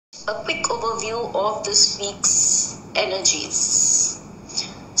A quick overview of this week's energies.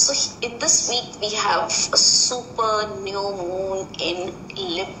 So in this week we have a super new moon in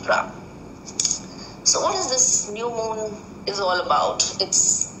Libra. So what is this new moon is all about? It's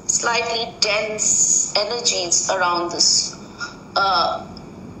slightly dense energies around this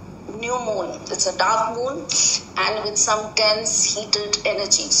new moon. It's a dark moon and with some dense heated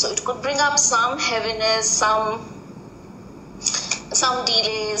energy. So it could bring up some heaviness, some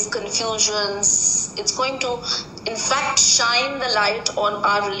delays, confusions. It's going to, in fact, shine the light on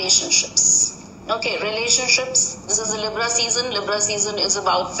our relationships. Okay, relationships. This is the Libra season. Libra season is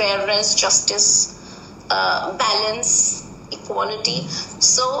about fairness, justice, balance, equality.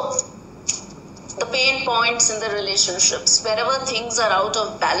 So the pain points in the relationships, wherever things are out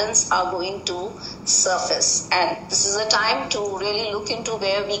of balance, are going to surface. And this is a time to really look into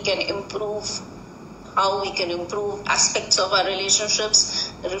where we can improve, how we can improve aspects of our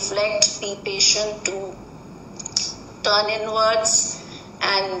relationships, reflect, be patient, to turn inwards.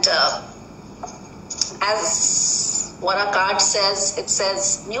 And as what our card says, it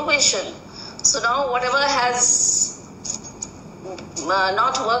says new vision. So now whatever has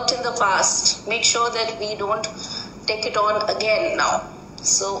not worked in the past, make sure that we don't take it on again now.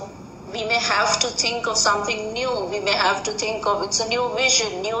 So we may have to think of something new. We may have to think of, it's a new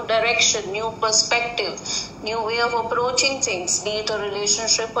vision, new direction, new perspective, new way of approaching things, be it a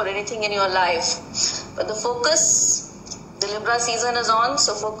relationship or anything in your life. But the focus, the Libra season is on,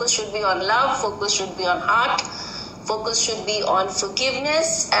 so focus should be on love, focus should be on heart, focus should be on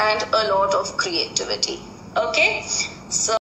forgiveness and a lot of creativity. Okay? So